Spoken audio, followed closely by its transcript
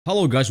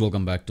Hello guys,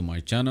 welcome back to my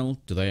channel.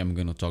 Today I'm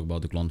gonna talk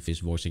about the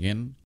clownfish voice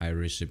again. I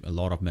received a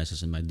lot of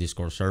messages in my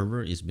Discord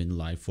server. It's been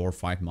like 4 or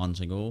 5 months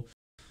ago.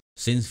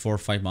 Since 4 or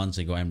 5 months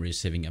ago, I'm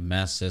receiving a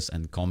message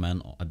and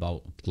comment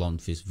about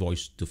clownfish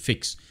voice to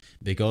fix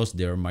because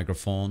their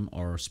microphone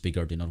or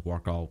speaker did not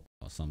work out,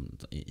 or some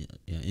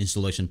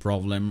installation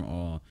problem,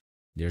 or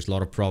there's a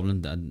lot of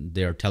problem that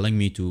they're telling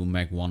me to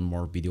make one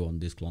more video on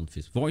this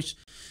clownfish voice.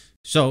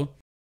 So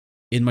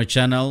in my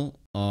channel,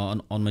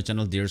 on my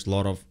channel, there's a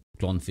lot of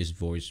clownfish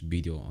voice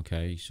video.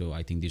 Okay, so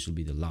I think this will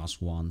be the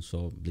last one,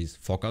 so please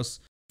focus,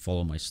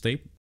 follow my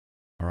step.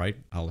 All right,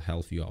 I'll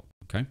help you out.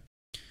 Okay,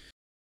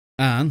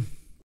 and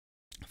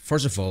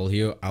first of all,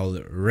 here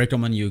I'll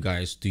recommend you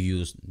guys to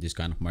use this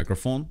kind of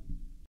microphone.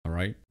 All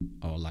right,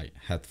 or like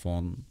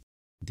headphone,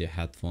 the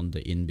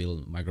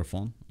inbuilt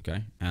microphone.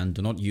 Okay, and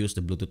do not use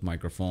the Bluetooth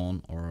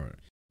microphone or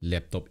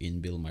laptop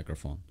inbuilt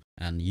microphone,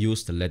 and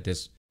use the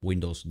latest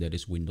Windows, that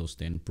is Windows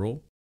 10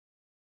 Pro.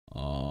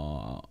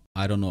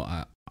 I don't know.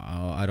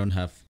 I don't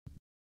have.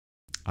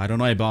 I don't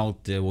know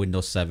about the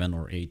Windows 7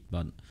 or 8,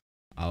 but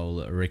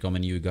I'll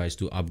recommend you guys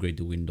to upgrade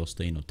to Windows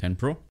 10 or 10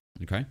 Pro.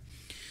 Okay,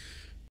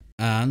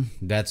 and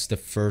that's the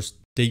first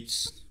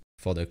tips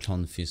for the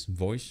clownfish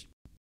voice.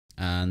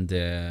 And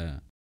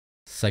the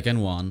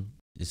second one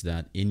is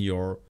that in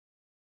your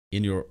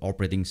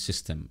operating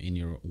system, in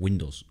your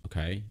Windows,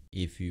 okay,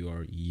 if you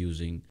are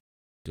using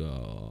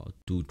the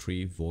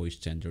 2.3 voice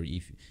changer,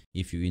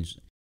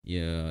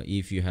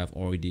 if you have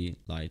already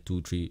like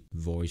 2.3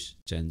 voice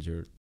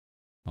changer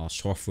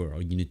software,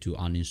 or you need to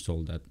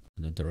uninstall that,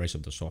 the rest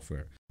of the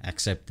software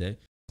except the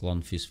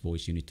clownfish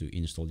voice you need to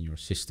install in your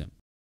system.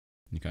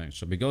 Okay,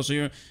 so because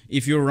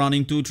if you're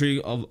running 2.3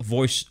 of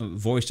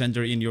voice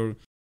changer in your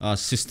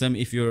system,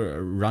 if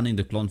you're running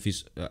the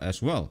clownfish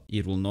as well,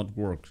 it will not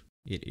work.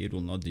 It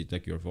will not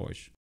detect your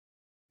voice.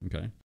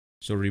 Okay,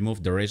 so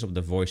remove the rest of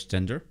the voice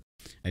changer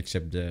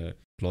except the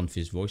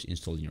clownfish voice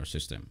installed in your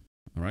system.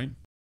 All right,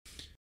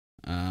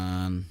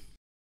 and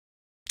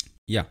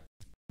yeah,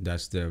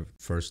 that's the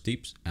first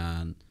tips.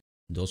 And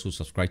those who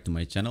subscribe to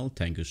my channel,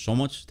 thank you so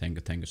much. Thank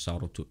you,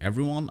 shout out to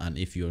everyone. And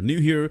if you're new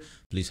here,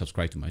 please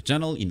subscribe to my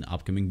channel. In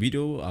upcoming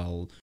video,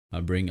 I'll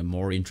bring a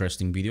more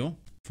interesting video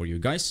for you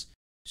guys.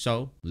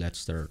 So let's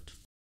start.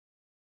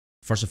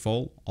 First of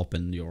all,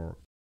 open your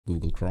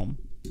Google Chrome.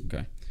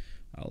 Okay,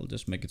 I'll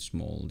just make it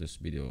small, this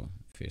video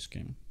face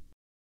cam.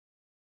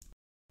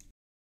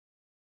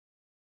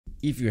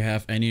 If you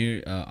have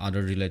any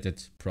other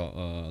related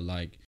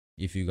like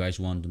if you guys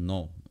want to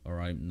know, all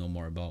right, know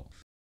more about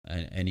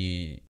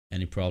any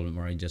problem,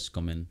 all right, just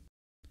comment,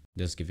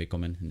 just give a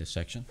comment in the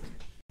section.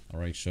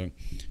 All right, so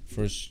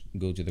first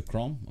go to the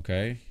Chrome.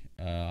 Okay,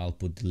 I'll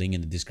put the link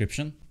in the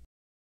description.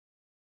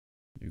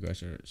 You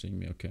guys are seeing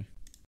me? Okay,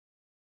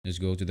 let's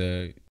go to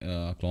the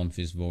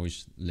clownfish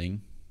voice link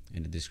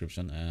in the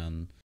description,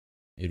 and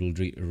it will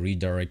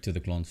redirect to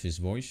the clownfish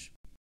voice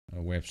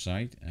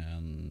website,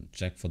 and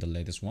check for the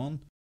latest one.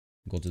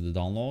 Go to the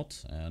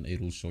download, and it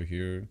will show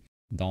here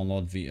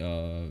download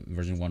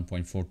version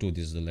 1.42.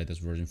 This is the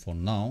latest version for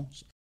now.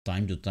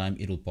 Time to time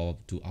it will pop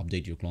up to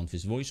update your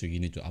clownfish voice, so you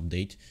need to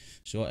update.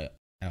 So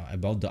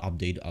about the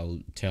update, I'll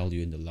tell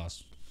you in the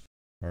last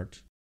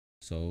part.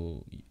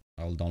 So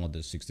I'll download the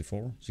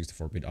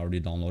 64-bit. I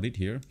already downloaded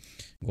here.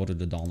 Go to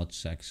the download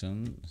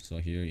section. So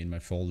here in my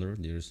folder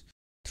there's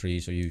 3,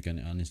 so you can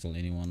uninstall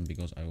anyone,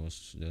 because I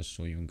was just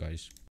showing you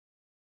guys.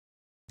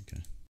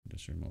 Okay,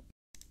 just remove.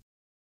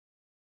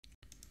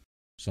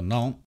 So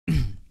now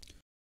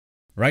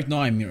right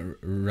now I'm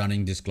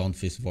running this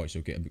clownfish voice.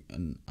 Okay,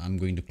 and I'm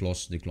going to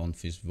close the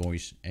clownfish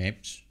voice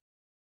apps.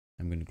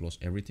 I'm going to close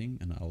everything,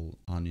 and I'll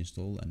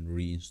uninstall and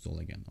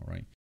reinstall again. All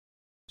right,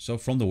 so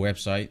from the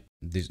website,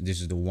 this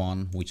is the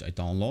one which I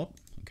download.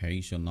 Okay,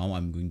 so now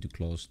I'm going to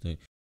close the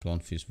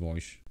clownfish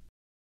voice.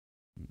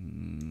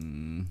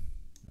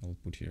 I'll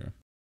put here.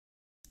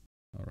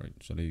 All right,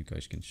 so that you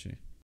guys can see.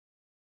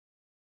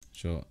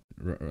 So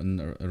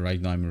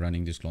right now I'm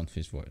running this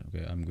clownfish voice.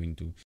 Okay, I'm going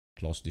to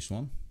close this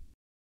one,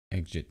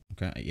 exit.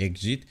 Okay, I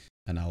exit,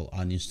 and I'll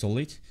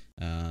uninstall it,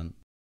 and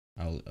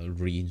I'll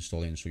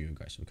reinstall it and show you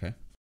guys. Okay,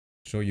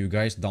 so you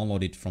guys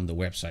download it from the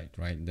website,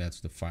 right? That's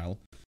the file.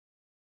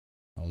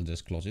 I'll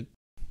just close it.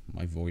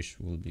 My voice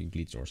will be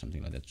glitched or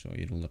something like that, so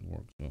it will not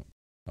work. So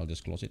I'll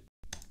just close it.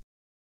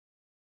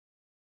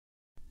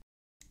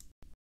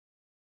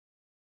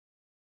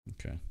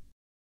 Okay.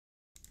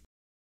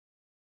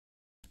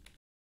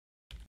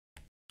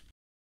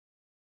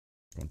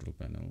 Control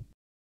panel,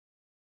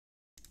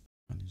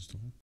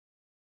 uninstall.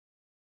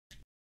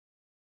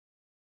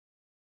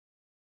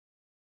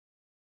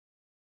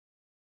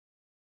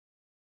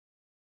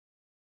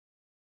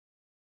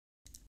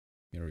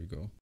 Here we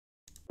go.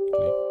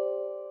 Click.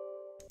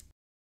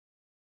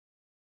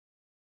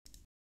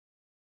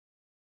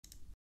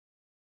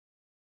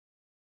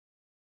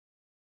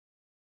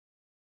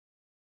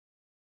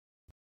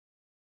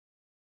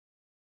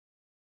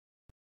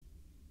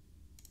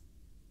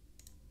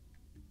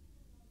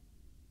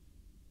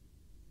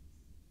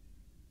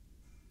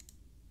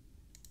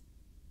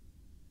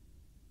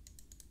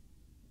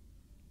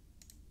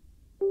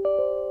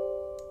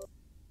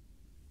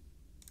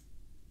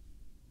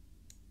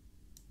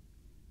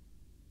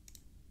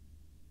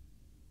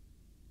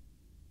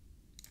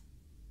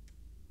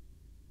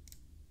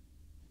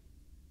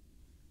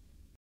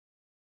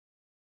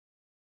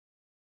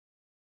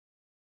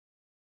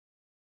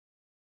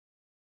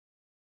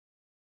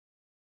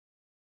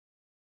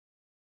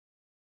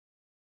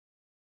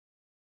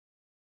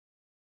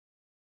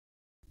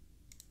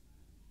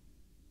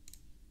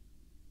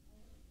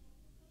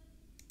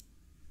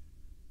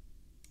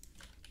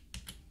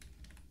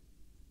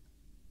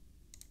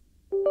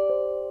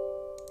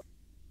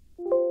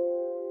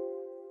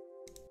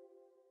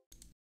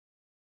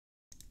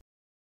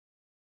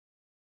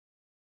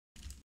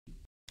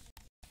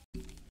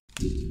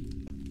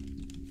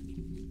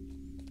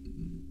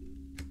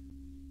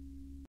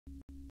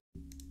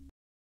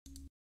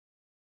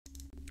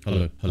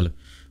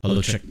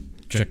 hello, check.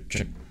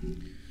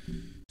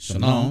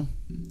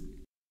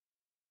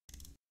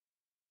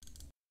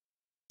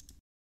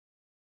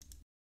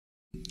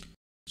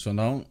 So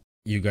now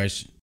you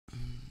guys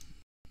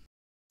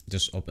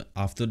just open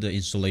after the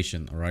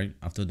installation. All right,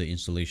 after the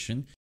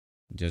installation,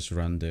 just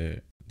run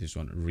this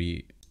one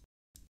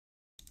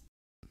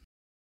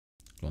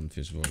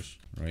clownfish voice.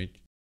 Right,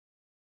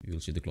 you'll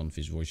see the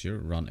clownfish voice here.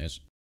 Run as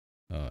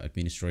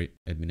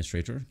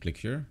administrator. Click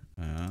here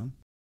and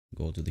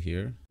go to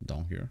here,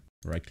 down here,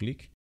 right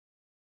click,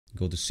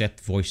 go to set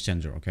voice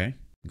changer. Okay,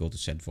 go to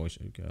set voice.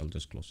 Okay, I'll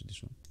just close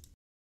this one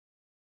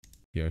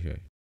here.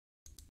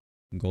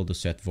 Go to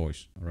set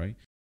voice. All right,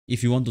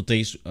 if you want to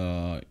taste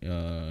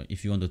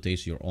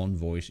your own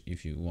voice,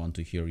 if you want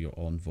to hear your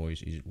own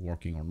voice is it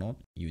working or not,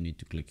 you need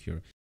to click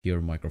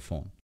here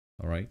microphone.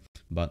 All right,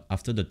 but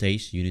after the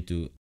taste you need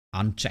to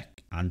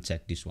uncheck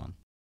this one.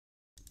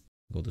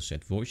 Go to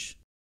set voice.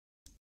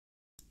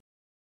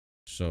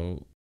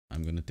 So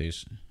I'm gonna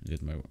taste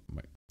it. My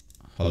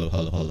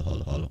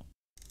hello.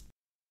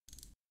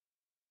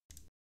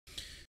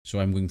 So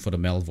I'm going for the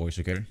male voice.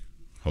 Okay,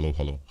 Hello,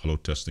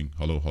 testing.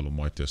 Hello,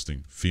 my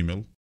testing.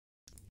 Female.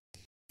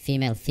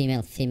 Female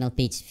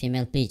pitch.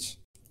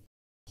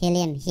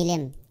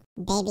 Helium.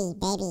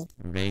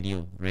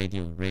 Baby.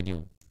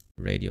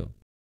 Radio.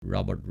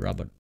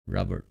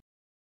 Robert.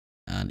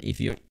 And if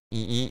you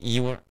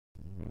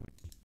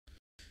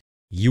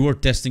are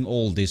testing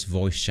all this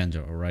voice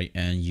changer, all right,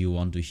 and you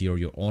want to hear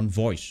your own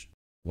voice,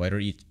 whether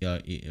it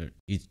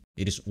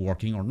is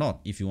working or not.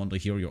 If you want to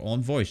hear your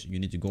own voice, you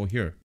need to go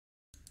here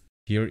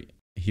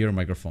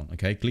microphone.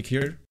 Okay, click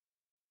here.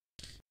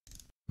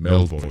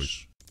 Male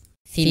voice.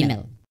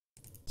 Female.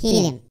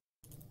 Helium.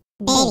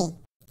 Baby.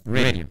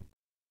 Radio.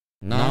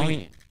 Now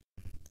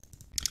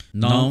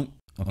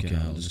okay,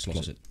 I'll just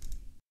close it.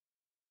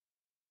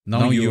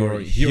 Now you're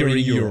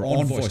hearing your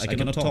own voice. I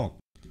cannot talk.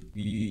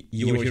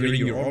 You are hearing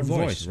your own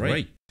voice,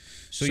 right?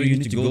 So you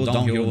need to go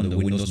down here on the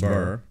Windows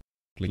bar,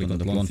 click on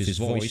the clownfish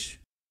voice,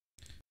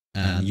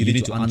 and you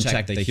need to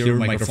uncheck the hear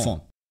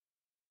microphone.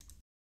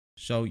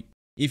 So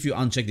if you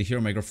uncheck the hear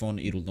microphone,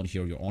 it will not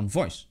hear your own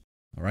voice.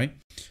 All right.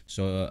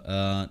 So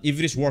if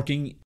it is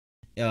working,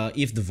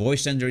 if the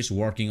voice sender is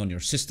working on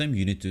your system,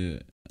 you need to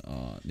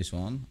this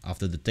one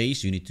after the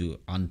taste, you need to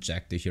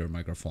uncheck the hear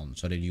microphone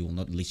so that you will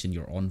not listen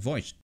your own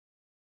voice.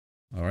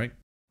 All right.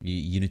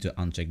 You need to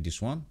uncheck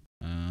this one.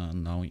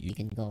 Now you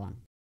can go on.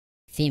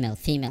 Female.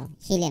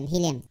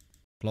 Helium.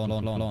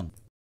 Clone.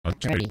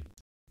 Ready.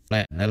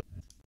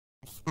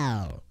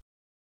 Oh.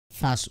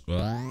 Fast.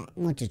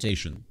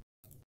 Mutation.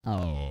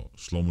 Oh,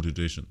 slow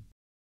mutation.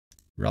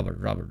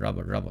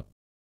 Robert.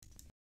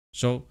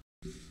 So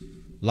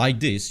like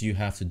this you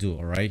have to do.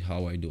 All right,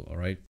 how I do. All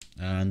right,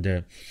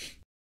 and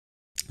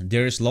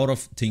there is a lot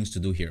of things to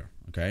do here.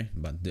 Okay,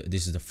 but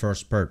this is the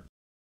first part.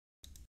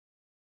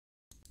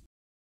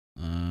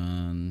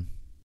 And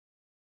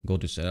go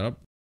to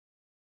setup.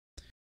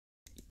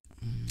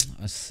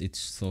 As it's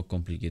so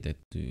complicated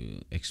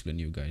to explain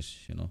you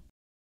guys, you know.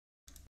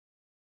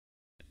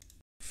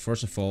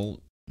 First of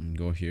all,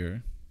 go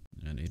here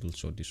and it will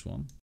show this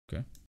one.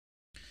 Okay,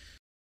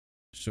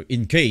 so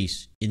in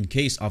case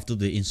after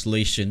the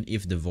installation,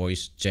 if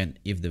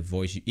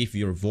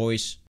your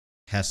voice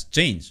has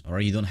changed, or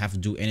you don't have to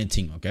do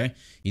anything. Okay,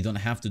 you don't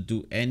have to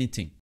do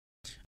anything.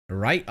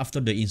 Right after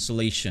the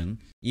installation,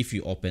 if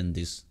you open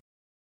this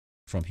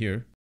from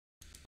here,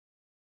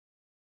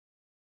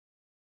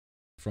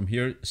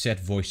 set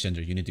voice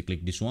center, you need to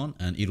click this one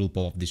and it will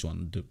pop up this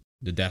one,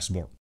 the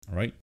dashboard. All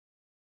right,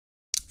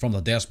 from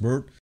the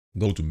dashboard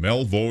Go to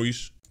male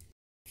voice.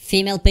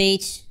 Female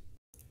page.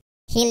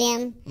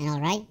 Helium, and all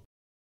right.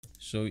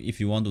 So if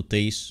you want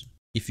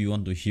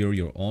to hear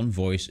your own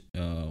voice,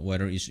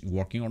 whether it's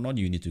working or not,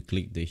 you need to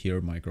click the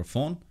hear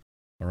microphone.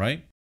 All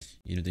right,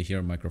 you need to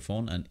hear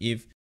microphone, and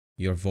if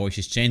your voice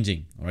is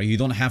changing, all right, you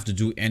don't have to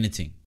do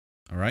anything.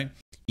 All right,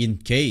 in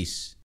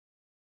case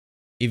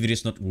if it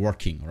is not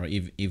working, or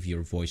if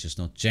your voice is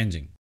not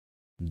changing,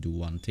 do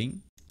one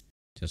thing.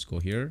 Just go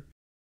here.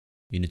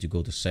 You need to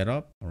go to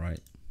setup. All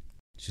right,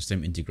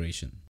 system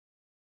integration.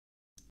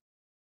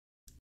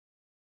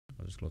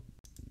 I'll just close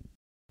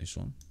this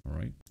one. All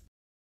right.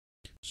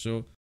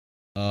 So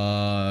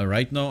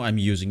right now I'm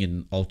using it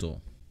in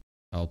auto.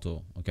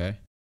 Okay,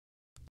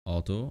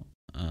 auto,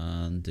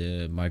 and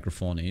the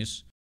microphone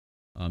is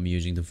I'm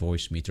using the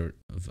voice meter.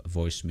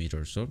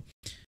 So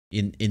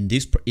in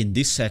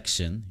this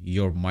section,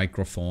 your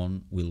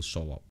microphone will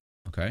show up.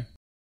 Okay,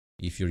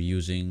 if you're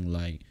using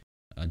like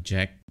a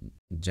jack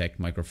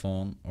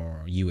microphone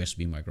or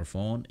USB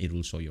microphone, it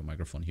will show your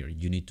microphone here.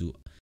 You need to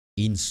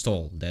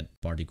install that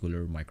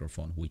particular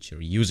microphone which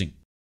you're using.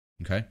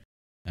 Okay,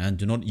 and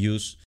do not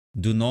use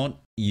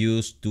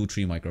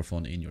 2-3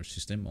 microphone in your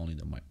system, only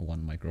the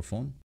one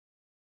microphone.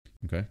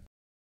 Okay,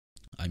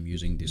 I'm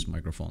using this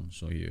microphone,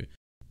 so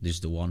this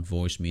is the one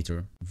voice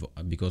meter,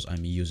 because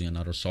I'm using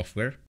another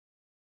software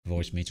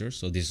voice meter.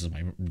 So this is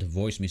the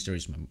voice meter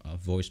is my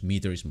voice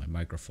meter is my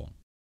microphone.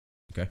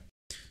 Okay,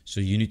 so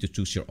you need to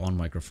choose your own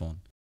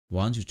microphone.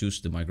 once you choose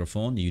the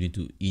microphone, you need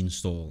to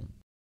install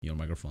your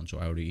microphone. So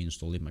I already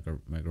installed the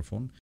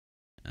microphone,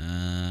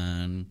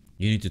 and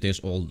you need to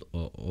test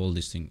all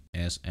these things,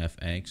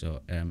 SFX or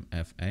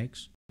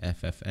MFX,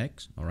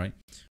 FFX. All right,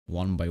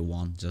 one by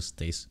one, just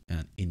test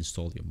and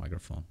install your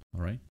microphone.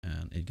 All right,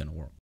 and it's gonna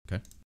work.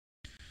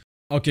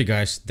 Okay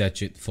guys,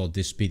 that's it for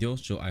this video.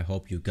 So I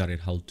hope you got it,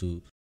 how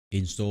to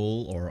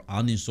install or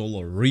uninstall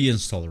or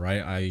reinstall,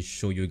 right? I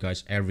show you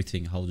guys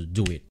everything how to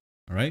do it.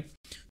 All right,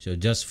 so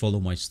just follow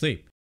my step.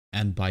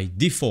 And by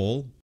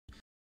default,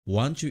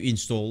 once you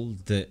install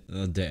the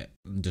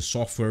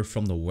software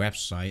from the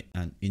website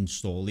and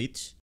install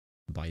it,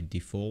 by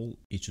default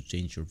it should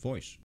change your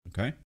voice.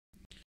 Okay,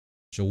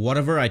 so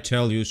whatever I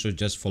tell you, so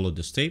just follow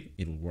the step,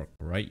 it'll work.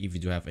 All right, if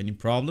you do have any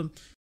problem,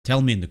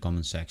 tell me in the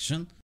comment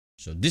section.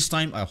 So this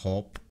time I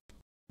hope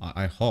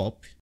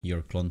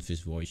your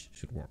clownfish voice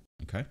should work.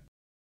 Okay,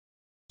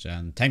 so,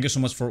 and thank you so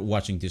much for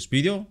watching this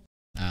video.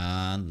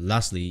 And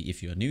lastly,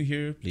 if you are new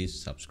here,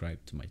 please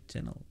subscribe to my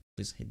channel.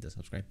 Please hit the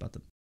subscribe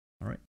button.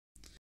 All right,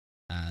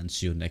 and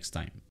see you next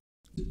time.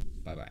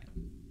 Bye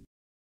bye.